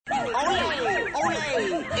Ole!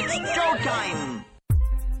 Ole! It's showtime!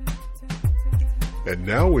 And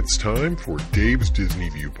now it's time for Dave's Disney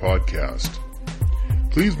View podcast.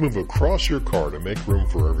 Please move across your car to make room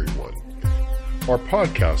for everyone. Our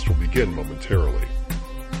podcast will begin momentarily.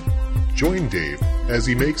 Join Dave as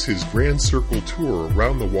he makes his Grand Circle tour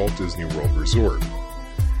around the Walt Disney World Resort.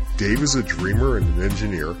 Dave is a dreamer and an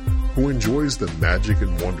engineer who enjoys the magic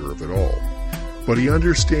and wonder of it all, but he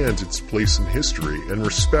understands its place in history and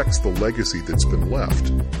respects the legacy that's been left.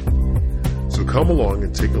 So come along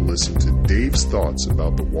and take a listen to Dave's thoughts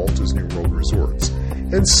about the Walt Disney World Resorts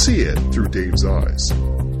and see it through Dave's eyes.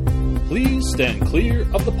 Please stand clear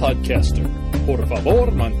of the podcaster. Por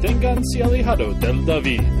favor, manténganse alejado del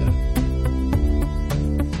David.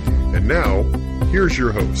 And now, here's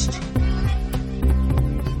your host.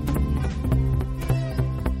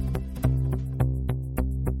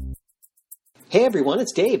 Hey everyone,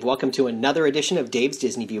 it's Dave. Welcome to another edition of Dave's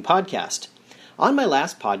Disney View podcast. On my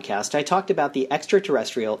last podcast, I talked about the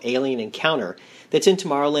extraterrestrial alien encounter that's in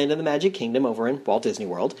Tomorrowland and the Magic Kingdom over in Walt Disney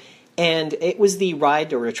World, and it was the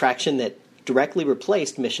ride or attraction that directly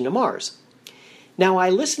replaced Mission to Mars. Now, I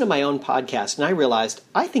listened to my own podcast and I realized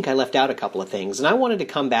I think I left out a couple of things, and I wanted to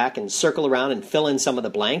come back and circle around and fill in some of the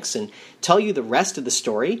blanks and tell you the rest of the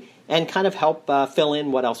story and kind of help fill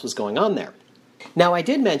in what else was going on there. Now, I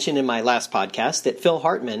did mention in my last podcast that Phil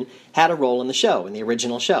Hartman had a role in the show, in the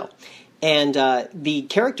original show. And the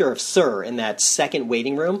character of Sir in that second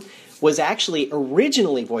waiting room was actually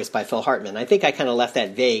originally voiced by Phil Hartman. I think I kind of left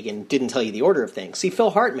that vague and didn't tell you the order of things. See, Phil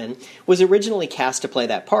Hartman was originally cast to play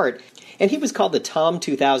that part, and he was called the Tom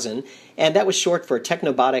 2000, and that was short for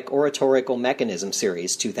Technobotic Oratorical Mechanism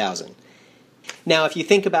Series 2000. Now, if you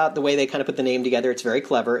think about the way they kind of put the name together, it's very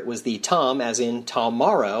clever. It was the Tom, as in Tom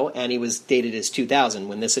Morrow, and he was dated as 2000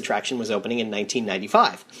 when this attraction was opening in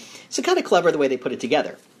 1995. So kind of clever the way they put it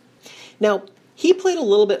together. Now, he played a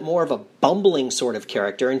little bit more of a bumbling sort of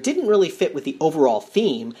character and didn't really fit with the overall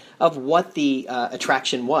theme of what the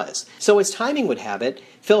attraction was. So as timing would have it,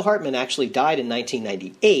 Phil Hartman actually died in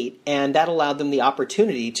 1998, and that allowed them the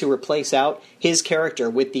opportunity to replace out his character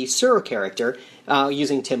with the Sir character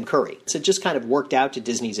using Tim Curry. So it just kind of worked out to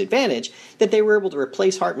Disney's advantage that they were able to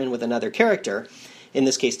replace Hartman with another character, in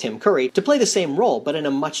this case Tim Curry, to play the same role, but in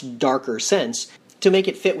a much darker sense, to make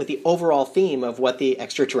it fit with the overall theme of what the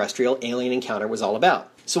extraterrestrial alien encounter was all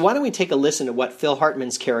about. So why don't we take a listen to what Phil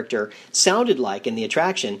Hartman's character sounded like in the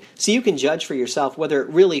attraction so you can judge for yourself whether it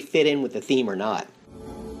really fit in with the theme or not.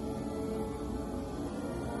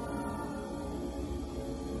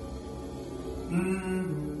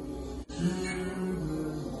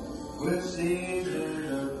 We'll see in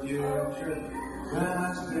the future when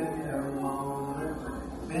I spend a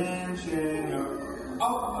moment benching your...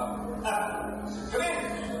 come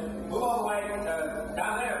in! Move all the way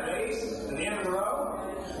down there, please, to the end of the row.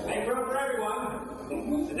 Make room for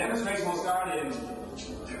everyone. The demonstration will start in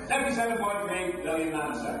 77.3 billion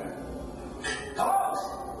nanoseconds. Hello!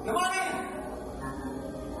 Come on in!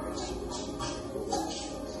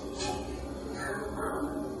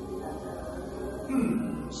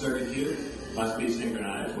 Circuit Q must be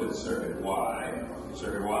synchronized with Circuit Y.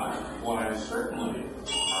 Circuit Y? Why, certainly.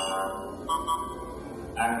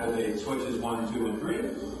 Activate switches 1, 2, and 3.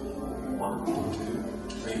 1, 2,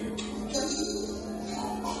 3.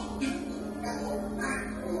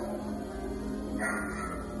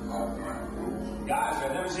 Gosh,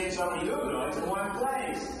 I've never seen so many humanoids in one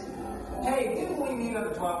place. Hey, didn't we meet on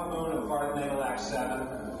the 12th moon of Bartholomew Act 7?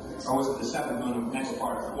 Or was it the 7th moon of next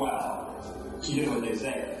part 12? You know what they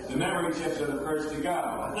say. The memory chips are the first to go.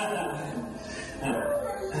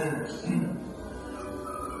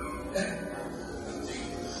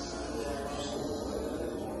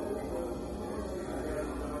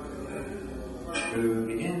 To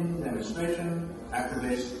begin demonstration,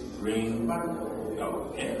 activate green button.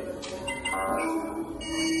 Okay.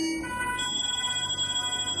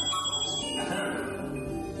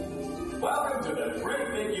 Welcome to the great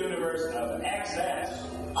big universe of XS.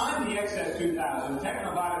 I'm the XS2000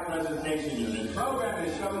 Technobotic Presentation Unit, programmed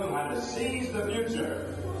to show you how to seize the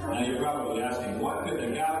future. Now you're probably asking, what could the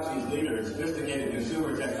galaxy's leader in sophisticated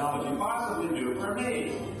consumer technology possibly do for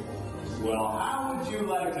me? Well, how would you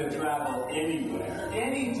like to travel anywhere,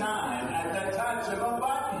 anytime, at the touch of a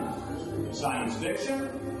button? Science fiction?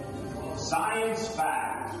 Science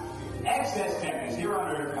fact. XS Tech is here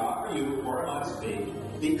on Earth to offer you, for it must be,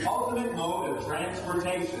 the ultimate mode of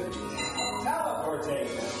transportation.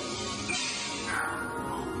 Teleportation.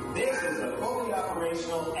 This is a fully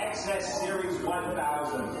operational XS Series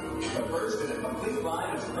 1000, the first in a complete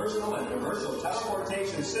line of personal and commercial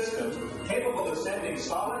teleportation systems capable of sending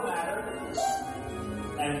solid matter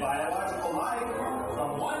and biological life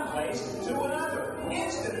from one place to another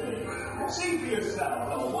instantly. See for yourself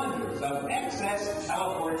the wonders of excess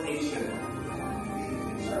teleportation.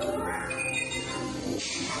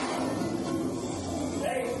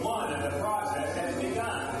 Phase 1 of the process has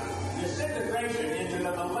begun. Disintegration into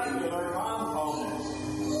the molecular components.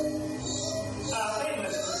 A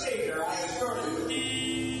famous procedure, I assure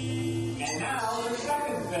you. And now the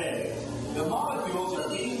second phase. The molecules are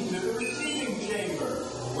beamed to the receiving chamber,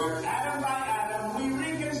 where atom by atom we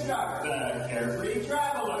reconstruct the carefree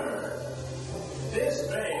traveler. This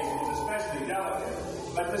phase is especially delicate,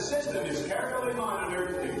 but the system is carefully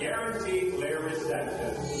monitored to guarantee clear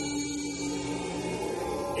reception.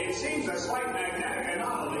 It seems a slight magnetic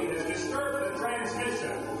anomaly has disturbed the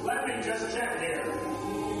transmission. Let me just check here.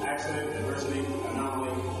 Accident, adversity,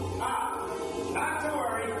 anomaly. Not to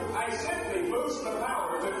worry. I simply boost the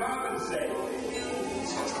power to compensate.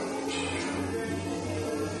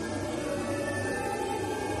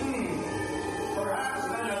 Perhaps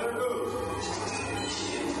another boost.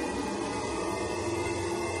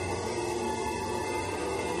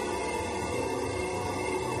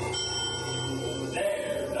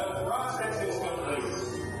 There, the process is complete.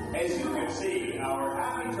 As you can see, our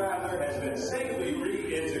happy traveler has been safely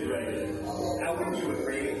reintegrated. Now, wouldn't you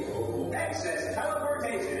agree? Excess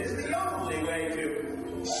teleportation is the only way to...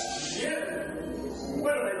 Yeah.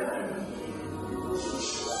 What have I done?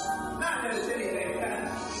 Not that it's anything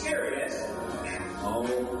serious. Oh,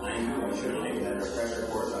 I knew I should have taken that refresher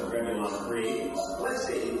course on Gremulon 3. Let's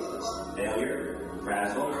see. Failure,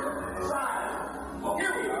 frazzle, trial. Well,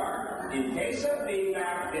 here we are. In case of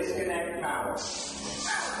feedback, disconnect power.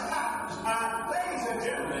 Ladies and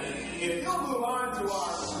gentlemen, if you'll move on to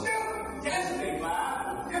our new testing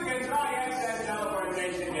lab, you can try excess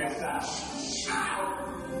teleportation yourself.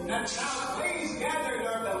 Now, please gather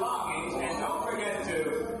your belongings and don't forget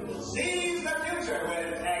to seize the future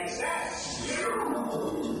with excess.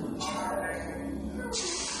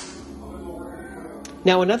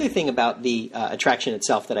 Now, another thing about the attraction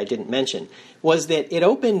itself that I didn't mention was that it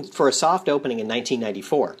opened for a soft opening in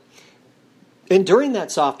 1994. And during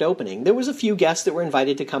that soft opening, there was a few guests that were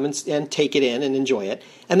invited to come and take it in and enjoy it,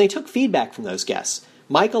 and they took feedback from those guests.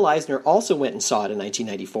 Michael Eisner also went and saw it in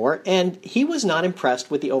 1994, and he was not impressed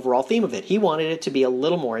with the overall theme of it. He wanted it to be a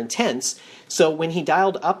little more intense, so when he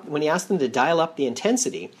asked them to dial up the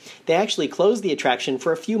intensity, they actually closed the attraction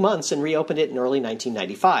for a few months and reopened it in early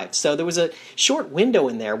 1995. So there was a short window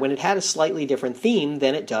in there when it had a slightly different theme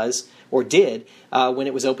than it does, or did, when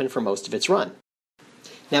it was open for most of its run.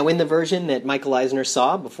 Now, in the version that Michael Eisner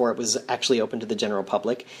saw before it was actually open to the general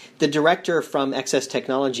public, the director from Excess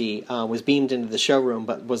Technology was beamed into the showroom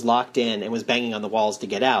but was locked in and was banging on the walls to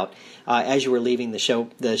get out as you were leaving the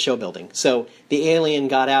show building. So the alien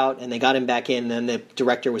got out and they got him back in, and then the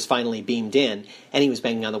director was finally beamed in and he was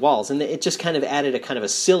banging on the walls. And it just kind of added a kind of a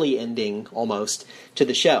silly ending almost to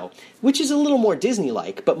the show, which is a little more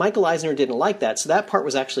Disney-like, but Michael Eisner didn't like that, so that part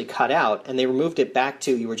was actually cut out and they removed it back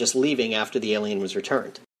to you were just leaving after the alien was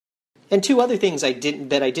returned. And two other things I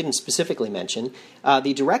didn't specifically mention.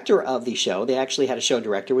 The director of the show, they actually had a show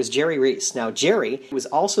director, was Jerry Reese. Now, Jerry was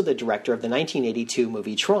also the director of the 1982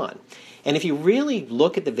 movie Tron. And if you really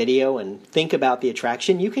look at the video and think about the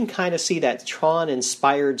attraction, you can kind of see that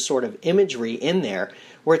Tron-inspired sort of imagery in there,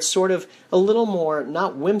 where it's sort of a little more,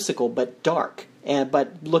 not whimsical, but dark,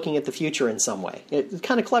 but looking at the future in some way. It's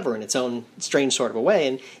kind of clever in its own strange sort of a way,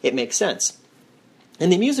 and it makes sense.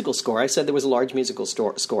 And the musical score, I said there was a large musical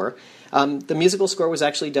score. The musical score was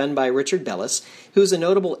actually done by Richard Bellis, who's a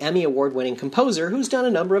notable Emmy Award-winning composer who's done a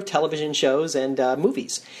number of television shows and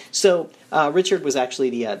movies. So Richard was actually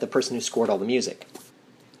the person who scored all the music.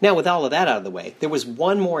 Now, with all of that out of the way, there was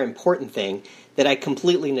one more important thing that I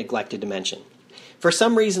completely neglected to mention. For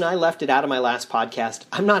some reason, I left it out of my last podcast.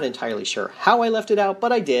 I'm not entirely sure how I left it out,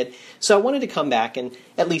 but I did. So I wanted to come back and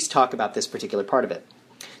at least talk about this particular part of it.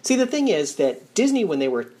 See, the thing is that Disney, when they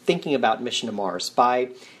were thinking about Mission to Mars, by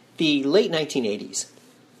the late 1980s,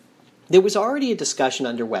 there was already a discussion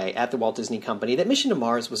underway at the Walt Disney Company that Mission to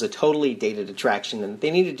Mars was a totally dated attraction and they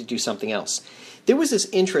needed to do something else. There was this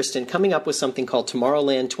interest in coming up with something called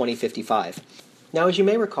Tomorrowland 2055. Now, as you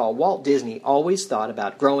may recall, Walt Disney always thought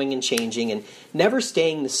about growing and changing and never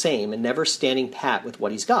staying the same and never standing pat with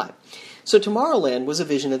what he's got. So Tomorrowland was a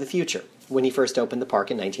vision of the future when he first opened the park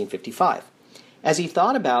in 1955. As he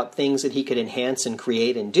thought about things that he could enhance and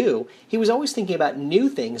create and do, he was always thinking about new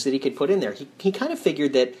things that he could put in there. He kind of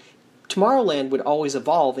figured that Tomorrowland would always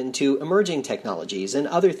evolve into emerging technologies and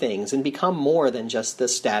other things and become more than just the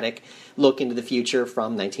static look into the future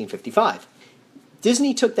from 1955.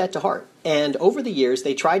 Disney took that to heart, and over the years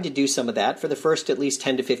they tried to do some of that for the first at least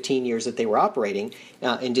 10 to 15 years that they were operating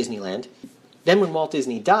in Disneyland. Then when Walt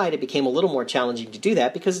Disney died, it became a little more challenging to do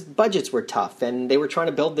that because budgets were tough, and they were trying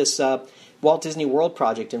to build this Walt Disney World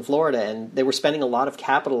project in Florida, and they were spending a lot of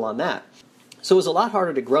capital on that. So it was a lot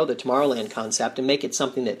harder to grow the Tomorrowland concept and make it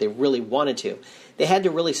something that they really wanted to. They had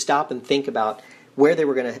to really stop and think about where they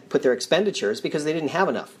were going to put their expenditures because they didn't have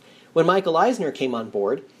enough. When Michael Eisner came on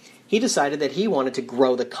board, he decided that he wanted to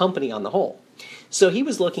grow the company on the whole. So he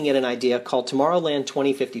was looking at an idea called Tomorrowland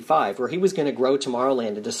 2055, where he was going to grow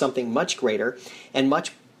Tomorrowland into something much greater and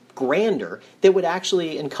much grander that would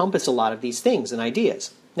actually encompass a lot of these things and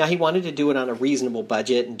ideas. Now, he wanted to do it on a reasonable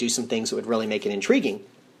budget and do some things that would really make it intriguing.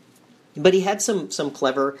 But he had some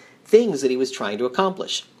clever things that he was trying to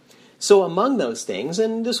accomplish. So among those things,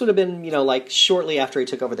 and this would have been, like shortly after he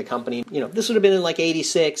took over the company, this would have been in like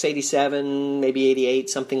 86, 87, maybe 88,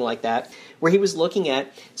 something like that, where he was looking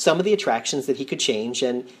at some of the attractions that he could change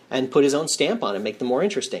and put his own stamp on and make them more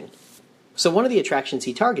interesting. So one of the attractions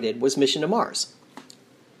he targeted was Mission to Mars.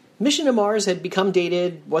 Mission to Mars had become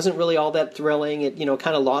dated, wasn't really all that thrilling, it,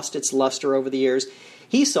 kind of lost its luster over the years.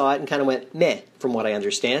 He saw it and kind of went, meh, from what I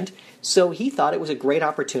understand, so he thought it was a great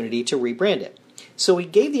opportunity to rebrand it. So he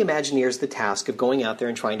gave the Imagineers the task of going out there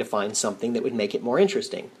and trying to find something that would make it more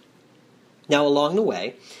interesting. Now, along the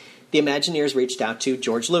way, the Imagineers reached out to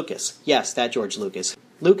George Lucas. Yes, that George Lucas.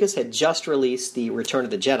 Lucas had just released The Return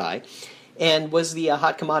of the Jedi and was the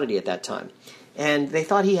hot commodity at that time. And they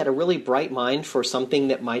thought he had a really bright mind for something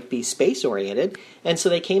that might be space-oriented, and so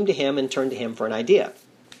they came to him and turned to him for an idea.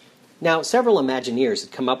 Now, several Imagineers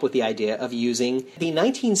had come up with the idea of using the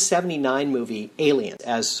 1979 movie Alien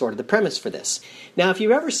as sort of the premise for this. Now, if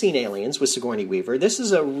you've ever seen Aliens with Sigourney Weaver, this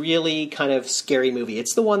is a really kind of scary movie.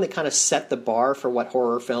 It's the one that kind of set the bar for what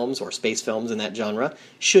horror films or space films in that genre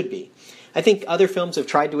should be. I think other films have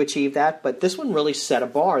tried to achieve that, but this one really set a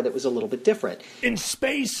bar that was a little bit different. In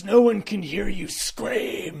space, no one can hear you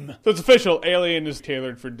scream. So it's official, Alien is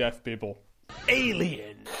tailored for deaf people.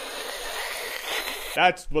 Alien.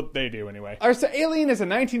 That's what they do anyway. Alright, so Alien is a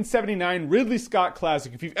 1979 Ridley Scott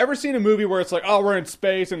classic. If you've ever seen a movie where it's like, oh, we're in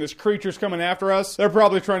space and this creature's coming after us, they're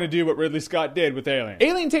probably trying to do what Ridley Scott did with Alien.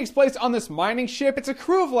 Alien takes place on this mining ship. It's a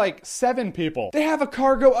crew of like 7 people. They have a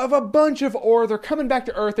cargo of a bunch of ore. They're coming back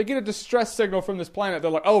to Earth. They get a distress signal from this planet.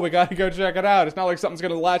 They're like, oh, we gotta go check it out. It's not like something's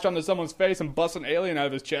gonna latch onto someone's face and bust an alien out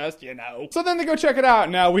of his chest, So then they go check it out.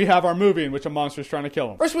 Now we have our movie in which a monster's trying to kill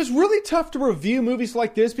them. First, it was really tough to review movies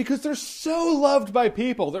like this because they're so loved by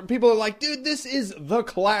people. People are like, dude, this is the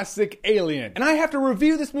classic Alien. And I have to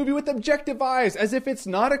review this movie with objective eyes, as if it's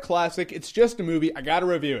not a classic, it's just a movie, I gotta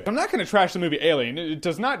review it. I'm not gonna trash the movie Alien, it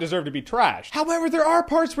does not deserve to be trashed. However, there are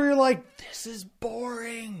parts where you're like, this is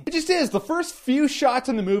boring. It just is. The first few shots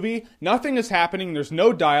in the movie, nothing is happening, there's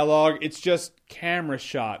no dialogue, it's just camera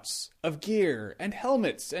shots of gear and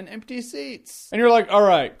helmets and empty seats. And you're like, all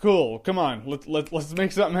right, cool, come on, let's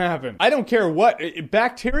make something happen. I don't care what,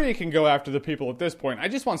 bacteria can go after the people at this point. I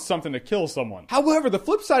just want something to kill someone. However, the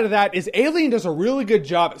flip side of that is Alien does a really good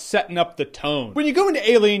job at setting up the tone. When you go into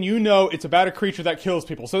Alien, you know it's about a creature that kills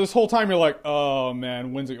people. So this whole time you're like, oh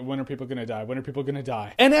man, when are people gonna die? When are people gonna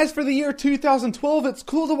die? And as for the year 2012, it's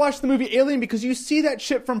cool to watch the movie Alien because you see that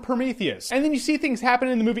ship from Prometheus. And then you see things happen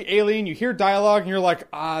in the movie Alien, you hear dialogue, and you're like,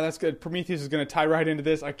 that's good. Prometheus is going to tie right into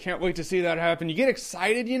this. I can't wait to see that happen. You get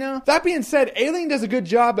excited, That being said, Alien does a good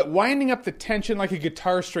job at winding up the tension like a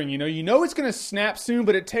guitar string, You know it's going to snap soon,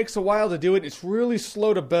 but it takes a while to do it. It's really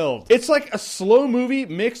slow to build. It's like a slow movie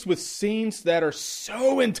mixed with scenes that are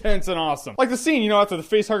so intense and awesome. Like the scene, after the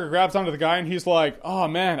facehugger grabs onto the guy and he's like, oh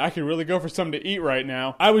man, I could really go for something to eat right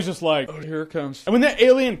now. I was just like, oh, here it comes. And when that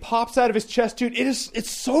alien pops out of his chest, dude, it's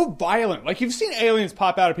so violent. Like you've seen aliens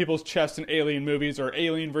pop out of people's chests in Alien movies or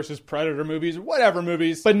Alien versus Predator movies, whatever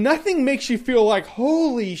movies, but nothing makes you feel like,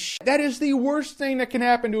 holy shit, that is the worst thing that can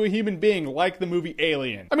happen to a human being, like the movie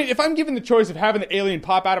Alien. I mean, if I'm given the choice of having the alien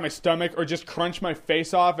pop out of my stomach or just crunch my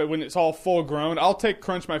face off when it's all full grown, I'll take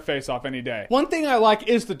crunch my face off any day. One thing I like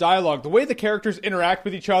is the dialogue, the way the characters interact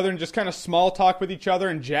with each other and just kind of small talk with each other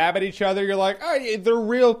and jab at each other. You're like, oh, yeah, they're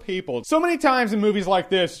real people. So many times in movies like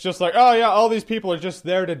this, it's just like, oh yeah, all these people are just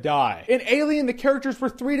there to die. In Alien, the characters were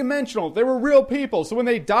three-dimensional. They were real people. So when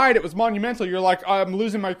they died, it was monumental. You're like, I'm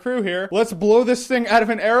losing my crew here. Let's blow this thing out of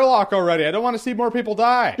an airlock already. I don't want to see more people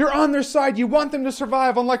die. You're on their side. You want them to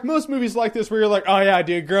survive. Unlike most movies like this where you're like, oh yeah,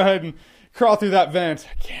 dude, go ahead and crawl through that vent.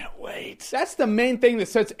 I can't wait. That's the main thing that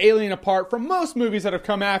sets Alien apart from most movies that have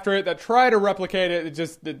come after it that try to replicate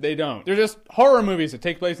it, they don't. They're just horror movies that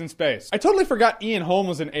take place in space. I totally forgot Ian Holm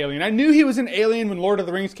was an Alien. I knew he was an Alien when Lord of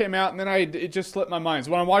the Rings came out, and then it just slipped my mind.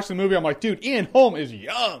 So when I watched the movie, I'm like, dude, Ian Holm is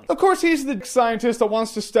young. Of course, he's the scientist that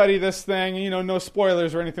wants to study this thing, no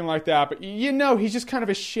spoilers or anything like that, but he's just kind of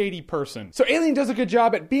a shady person. So Alien does a good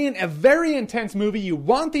job at being a very intense movie. You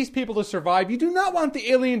want these people to survive. You do not want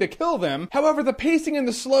the alien to kill them. However, the pacing and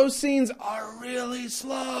the slow scenes are really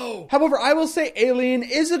slow. However, I will say Alien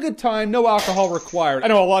is a good time, no alcohol required. I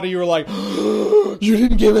know a lot of you are like, you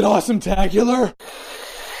didn't give it awesome-tacular.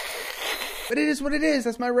 But it is what it is.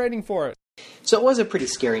 That's my rating for it. So it was a pretty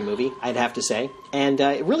scary movie, I'd have to say, and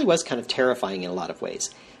it really was kind of terrifying in a lot of ways,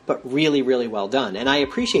 but really, really well done. And I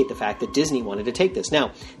appreciate the fact that Disney wanted to take this.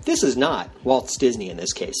 Now, this is not Walt Disney in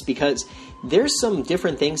this case, because there's some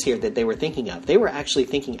different things here that they were thinking of. They were actually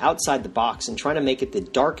thinking outside the box and trying to make it the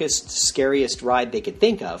darkest, scariest ride they could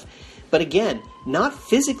think of. But again, not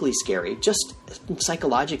physically scary, just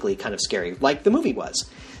psychologically kind of scary, like the movie was.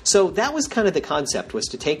 So that was kind of the concept, was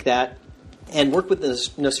to take that and work with the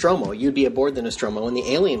Nostromo. You'd be aboard the Nostromo and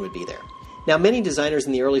the alien would be there. Now, many designers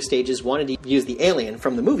in the early stages wanted to use the alien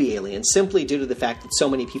from the movie Alien simply due to the fact that so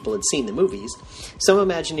many people had seen the movies. Some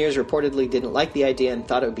Imagineers reportedly didn't like the idea and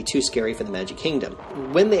thought it would be too scary for the Magic Kingdom.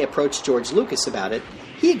 When they approached George Lucas about it,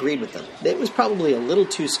 he agreed with them. It was probably a little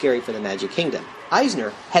too scary for the Magic Kingdom. Eisner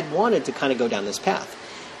had wanted to kind of go down this path.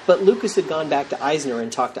 But Lucas had gone back to Eisner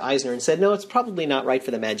and talked to Eisner and said, no, it's probably not right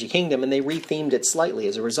for the Magic Kingdom, and they rethemed it slightly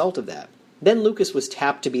as a result of that. Then Lucas was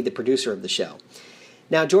tapped to be the producer of the show.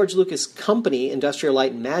 Now, George Lucas' company, Industrial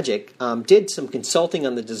Light and Magic, did some consulting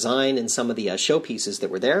on the design and some of the showpieces that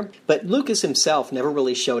were there, but Lucas himself never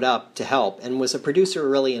really showed up to help and was a producer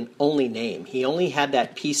really in only name. He only had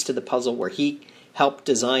that piece to the puzzle where he helped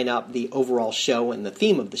design up the overall show and the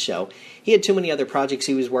theme of the show. He had too many other projects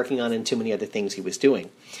he was working on and too many other things he was doing.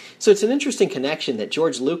 So it's an interesting connection that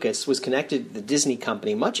George Lucas was connected to the Disney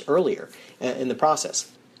company much earlier in the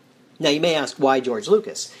process. Now, you may ask, why George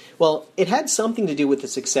Lucas? Well, it had something to do with the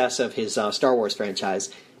success of his Star Wars franchise,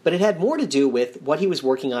 but it had more to do with what he was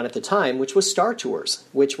working on at the time, which was Star Tours,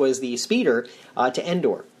 which was the speeder to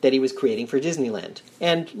Endor that he was creating for Disneyland,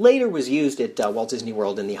 and later was used at Walt Disney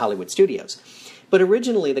World in the Hollywood studios. But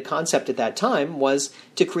originally, the concept at that time was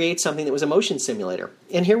to create something that was a motion simulator.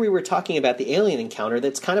 And here we were talking about the alien encounter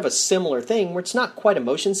that's kind of a similar thing, where it's not quite a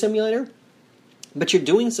motion simulator, but you're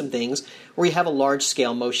doing some things where you have a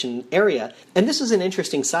large-scale motion area. And this is an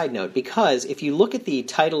interesting side note, because if you look at the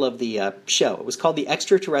title of the show, it was called The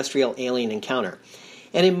Extraterrestrial Alien Encounter.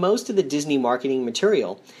 And in most of the Disney marketing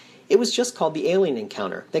material, it was just called The Alien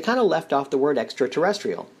Encounter. They kind of left off the word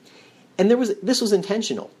extraterrestrial. And this was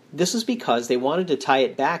intentional. This is because they wanted to tie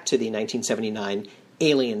it back to the 1979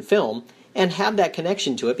 Alien film and have that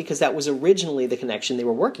connection to it, because that was originally the connection they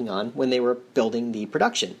were working on when they were building the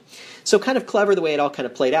production. So kind of clever the way it all kind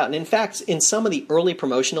of played out. And in fact, in some of the early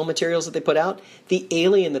promotional materials that they put out, the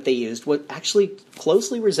alien that they used was actually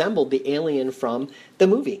closely resembled the alien from the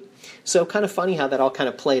movie. So kind of funny how that all kind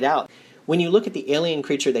of played out. When you look at the alien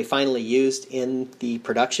creature they finally used in the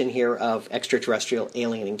production here of Extraterrestrial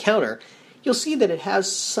Alien Encounter, you'll see that it has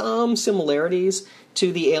some similarities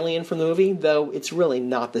to the alien from the movie, though it's really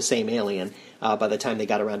not the same alien by the time they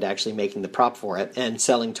got around to actually making the prop for it and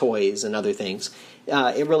selling toys and other things.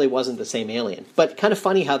 It really wasn't the same alien. But kind of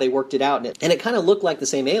funny how they worked it out, and it kind of looked like the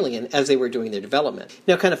same alien as they were doing their development.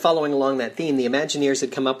 Now, kind of following along that theme, the Imagineers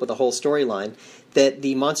had come up with a whole storyline that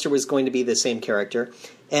the monster was going to be the same character,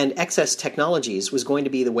 and XS Technologies was going to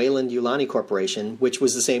be the Weyland-Yulani Corporation, which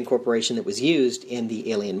was the same corporation that was used in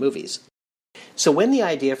the Alien movies. So when the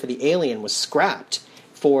idea for the alien was scrapped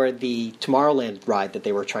for the Tomorrowland ride that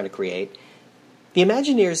they were trying to create, the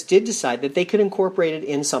Imagineers did decide that they could incorporate it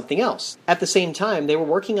in something else. At the same time, they were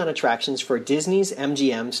working on attractions for Disney's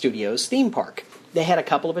MGM Studios theme park. They had a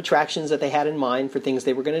couple of attractions that they had in mind for things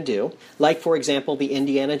they were going to do, like, for example, the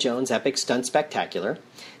Indiana Jones Epic Stunt Spectacular.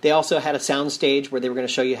 They also had a sound stage where they were going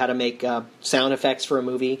to show you how to make sound effects for a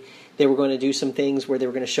movie. They were going to do some things where they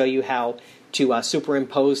were going to show you how to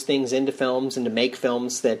superimpose things into films and to make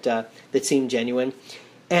films that seemed genuine.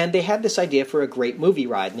 And they had this idea for a great movie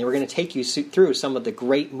ride, and they were going to take you through some of the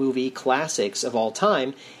great movie classics of all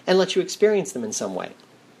time and let you experience them in some way.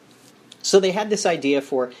 So they had this idea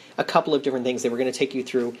for a couple of different things. They were going to take you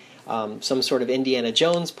through some sort of Indiana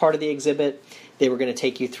Jones part of the exhibit. They were going to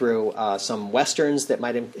take you through some westerns that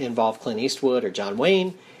might involve Clint Eastwood or John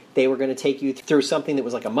Wayne. They were going to take you through something that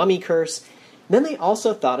was like a mummy curse. Then they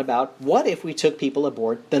also thought about, what if we took people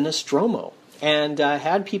aboard the Nostromo and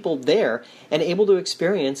had people there and able to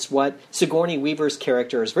experience what Sigourney Weaver's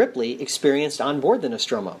character as Ripley experienced on board the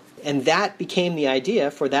Nostromo. And that became the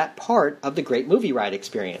idea for that part of the Great Movie Ride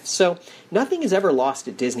experience. So nothing is ever lost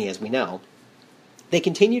at Disney, as we know. They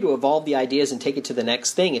continue to evolve the ideas and take it to the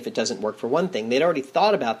next thing if it doesn't work for one thing. They'd already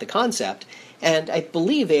thought about the concept, and I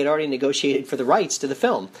believe they had already negotiated for the rights to the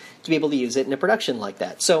film to be able to use it in a production like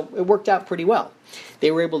that. So it worked out pretty well. They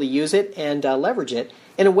were able to use it and leverage it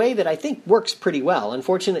in a way that I think works pretty well.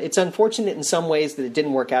 It's unfortunate in some ways that it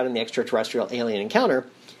didn't work out in the extraterrestrial alien encounter,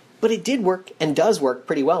 but it did work and does work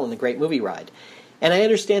pretty well in the Great Movie Ride. And I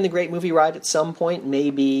understand the Great Movie Ride at some point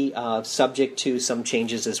may be subject to some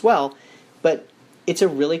changes as well, but it's a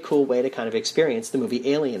really cool way to kind of experience the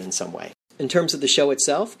movie Alien in some way. In terms of the show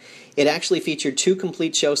itself, it actually featured 2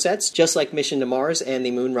 complete show sets, just like Mission to Mars and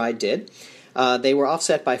the Moon Ride did. They were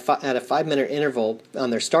offset by at a 5-minute interval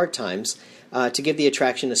on their start times to give the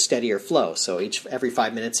attraction a steadier flow. So every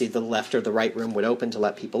 5 minutes, either the left or the right room would open to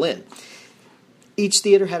let people in. Each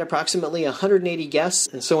theater had approximately 180 guests,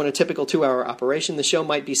 and so in a typical 2-hour operation, the show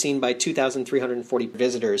might be seen by 2,340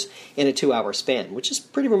 visitors in a 2-hour span, which is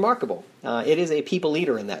pretty remarkable. It is a people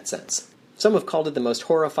eater in that sense. Some have called it the most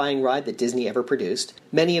horrifying ride that Disney ever produced.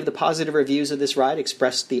 Many of the positive reviews of this ride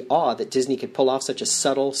expressed the awe that Disney could pull off such a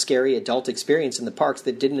subtle, scary adult experience in the parks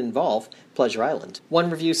that didn't involve Pleasure Island. One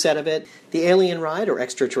review said of it, "The Alien Ride, or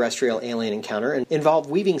Extraterrestrial Alien Encounter, involved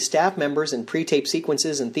weaving staff members and pre-tape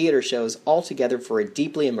sequences and theater shows all together for a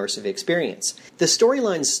deeply immersive experience. The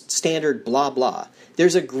storyline's standard blah blah.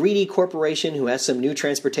 There's a greedy corporation who has some new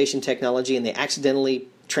transportation technology and they accidentally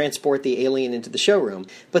transport the alien into the showroom,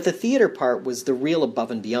 but the theater part was the real above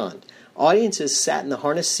and beyond. Audiences sat in the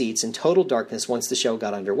harness seats in total darkness once the show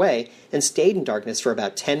got underway, and stayed in darkness for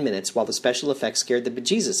about 10 minutes while the special effects scared the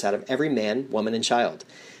bejesus out of every man, woman, and child.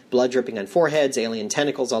 Blood dripping on foreheads, alien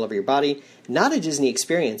tentacles all over your body. Not a Disney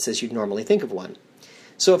experience as you'd normally think of one.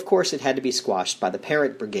 So of course it had to be squashed by the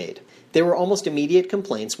Parent Brigade. There were almost immediate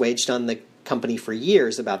complaints waged on the company for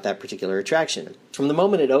years about that particular attraction. From the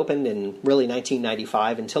moment it opened in really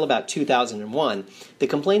 1995 until about 2001, the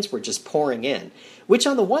complaints were just pouring in, which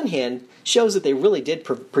on the one hand shows that they really did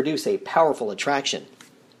produce a powerful attraction.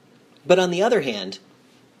 But on the other hand,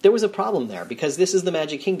 there was a problem there, because this is the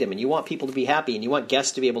Magic Kingdom and you want people to be happy and you want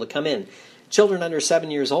guests to be able to come in. Children under 7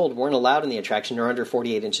 years old weren't allowed in the attraction or under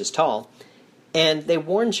 48 inches tall, and they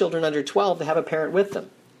warned children under 12 to have a parent with them.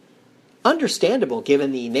 Understandable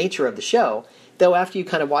given the nature of the show, though after you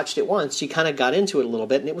kind of watched it once, you kind of got into it a little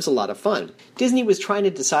bit and it was a lot of fun. Disney was trying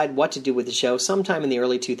to decide what to do with the show sometime in the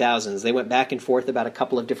early 2000s. They went back and forth about a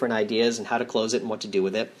couple of different ideas and how to close it and what to do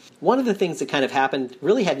with it. One of the things that kind of happened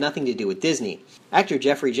really had nothing to do with Disney. Actor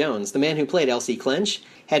Jeffrey Jones, the man who played Elsie Clinch,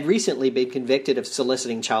 had recently been convicted of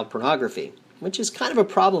soliciting child pornography, which is kind of a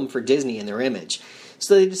problem for Disney and their image.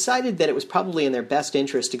 So they decided that it was probably in their best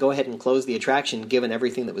interest to go ahead and close the attraction given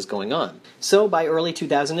everything that was going on. So by early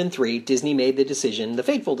 2003, Disney made the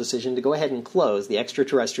fateful decision, to go ahead and close the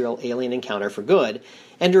Extraterrestrial Alien Encounter for good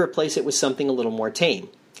and to replace it with something a little more tame.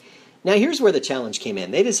 Now here's where the challenge came in.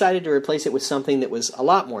 They decided to replace it with something that was a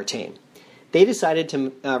lot more tame. They decided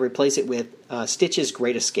to replace it with Stitch's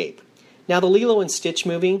Great Escape. Now the Lilo and Stitch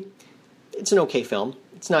movie, it's an okay film.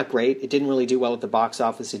 It's not great. It didn't really do well at the box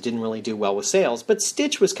office. It didn't really do well with sales. But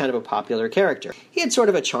Stitch was kind of a popular character. He had sort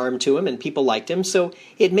of a charm to him, and people liked him, so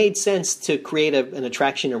it made sense to create an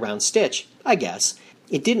attraction around Stitch, I guess.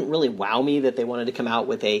 It didn't really wow me that they wanted to come out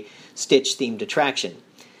with a Stitch-themed attraction.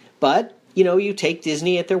 But, you take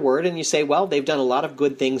Disney at their word and you say, well, they've done a lot of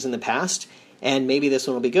good things in the past, and maybe this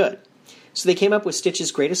one will be good. So they came up with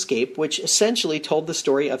Stitch's Great Escape, which essentially told the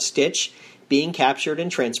story of Stitch being captured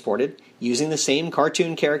and transported, using the same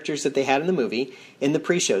cartoon characters that they had in the movie, in the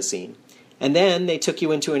pre-show scene. And then they took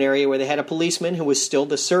you into an area where they had a policeman who was still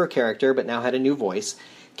the Sir character, but now had a new voice,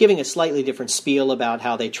 giving a slightly different spiel about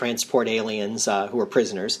how they transport aliens who are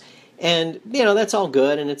prisoners. And, that's all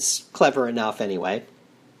good, and it's clever enough anyway.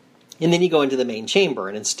 And then you go into the main chamber,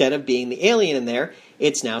 and instead of being the alien in there,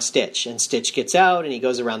 it's now Stitch. And Stitch gets out, and he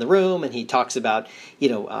goes around the room, and he talks about,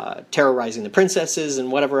 terrorizing the princesses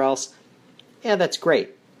and whatever else. Yeah, that's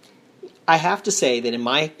great. I have to say that in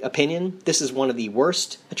my opinion, this is one of the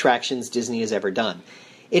worst attractions Disney has ever done.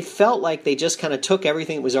 It felt like they just kind of took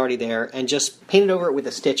everything that was already there and just painted over it with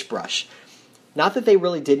a Stitch brush. Not that they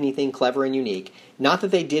really did anything clever and unique. Not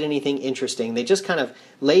that they did anything interesting. They just kind of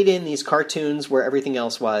laid in these cartoons where everything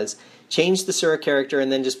else was, changed the Sir character,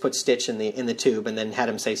 and then just put Stitch in the tube and then had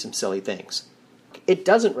him say some silly things. It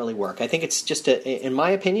doesn't really work. I think it's just, in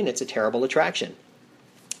my opinion, it's a terrible attraction.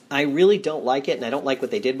 I really don't like it, and I don't like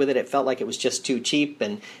what they did with it. It felt like it was just too cheap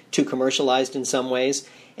and too commercialized in some ways,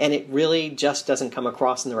 and it really just doesn't come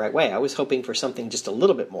across in the right way. I was hoping for something just a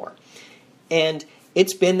little bit more. And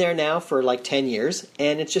it's been there now for like 10 years,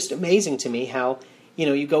 and it's just amazing to me how,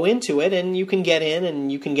 you go into it and you can get in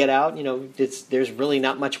and you can get out. There's really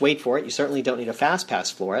not much wait for it. You certainly don't need a fast pass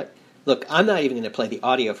for it. Look, I'm not even going to play the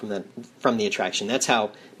audio from the attraction. That's how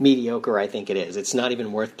mediocre I think it is. It's not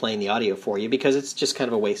even worth playing the audio for you because it's just kind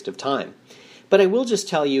of a waste of time. But I will just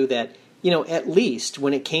tell you that, at least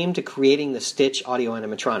when it came to creating the Stitch audio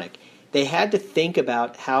animatronic, they had to think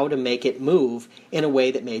about how to make it move in a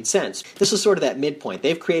way that made sense. This is sort of that midpoint.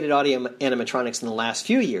 They've created audio animatronics in the last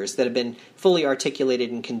few years that have been fully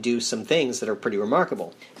articulated and can do some things that are pretty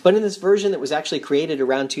remarkable. But in this version that was actually created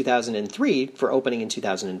around 2003 for opening in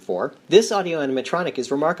 2004, this audio animatronic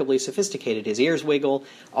is remarkably sophisticated. His ears wiggle,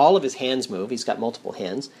 all of his hands move. He's got multiple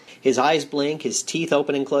hands. His eyes blink, his teeth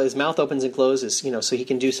open and close, his mouth opens and closes, so he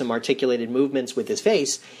can do some articulated movements with his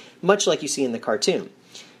face, much like you see in the cartoon.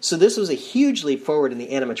 So this was a huge leap forward in the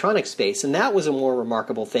animatronic space, and that was a more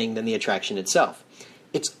remarkable thing than the attraction itself.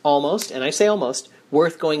 It's almost, and I say almost,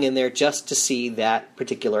 worth going in there just to see that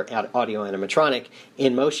particular audio animatronic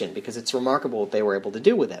in motion, because it's remarkable what they were able to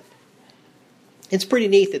do with it. It's pretty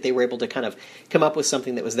neat that they were able to kind of come up with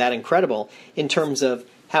something that was that incredible in terms of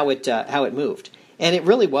how it moved. And it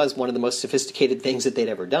really was one of the most sophisticated things that they'd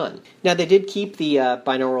ever done. Now, they did keep the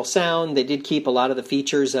binaural sound. They did keep a lot of the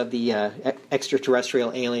features of the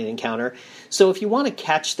extraterrestrial alien encounter. So if you want to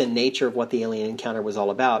catch the nature of what the alien encounter was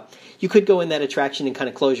all about, you could go in that attraction and kind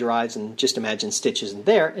of close your eyes and just imagine Stitch isn't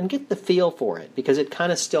there and get the feel for it, because it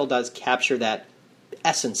kind of still does capture that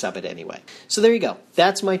essence of it anyway. So there you go.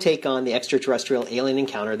 That's my take on the extraterrestrial alien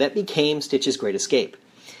encounter that became Stitch's Great Escape.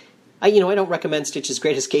 I don't recommend Stitch's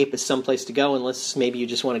Great Escape as someplace to go unless maybe you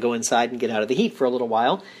just want to go inside and get out of the heat for a little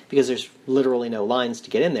while, because there's literally no lines to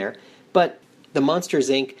get in there. But the Monsters,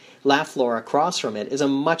 Inc. laugh floor across from it is a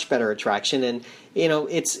much better attraction, and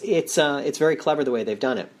it's very clever the way they've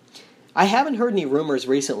done it. I haven't heard any rumors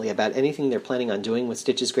recently about anything they're planning on doing with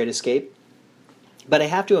Stitch's Great Escape, but I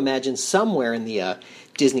have to imagine somewhere in the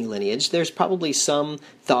Disney lineage, there's probably some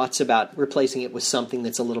thoughts about replacing it with something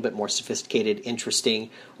that's a little bit more sophisticated,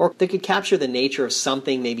 interesting, or that could capture the nature of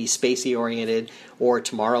something maybe spacey-oriented or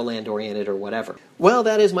Tomorrowland-oriented or whatever. Well,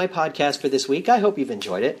 that is my podcast for this week. I hope you've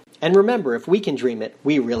enjoyed it. And remember, if we can dream it,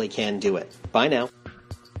 we really can do it. Bye now.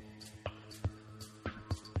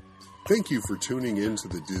 Thank you for tuning in to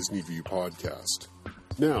the Disney View podcast.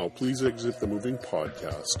 Now, please exit the moving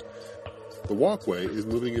podcast. The walkway is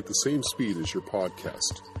moving at the same speed as your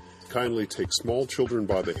podcast. Kindly take small children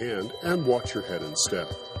by the hand and watch your head instead.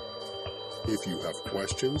 If you have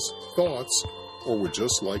questions, thoughts, or would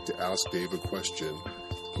just like to ask Dave a question,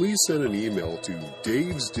 please send an email to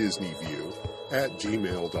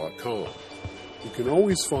davesdisneyview@gmail.com. You can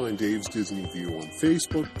always find Dave's Disney View on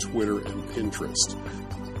Facebook, Twitter, and Pinterest.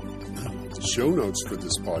 Show notes for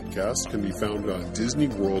this podcast can be found on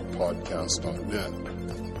DisneyWorldPodcast.net.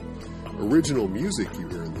 Original music you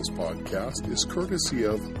hear in this podcast is courtesy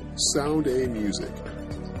of Sound A Music.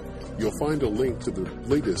 You'll find a link to the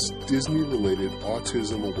latest Disney-related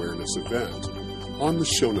autism awareness event on the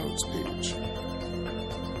show notes page.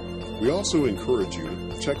 We also encourage you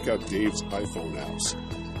to check out Dave's iPhone apps.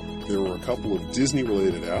 There are a couple of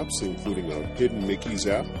Disney-related apps, including a Hidden Mickey's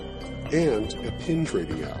app and a pin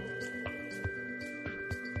trading app.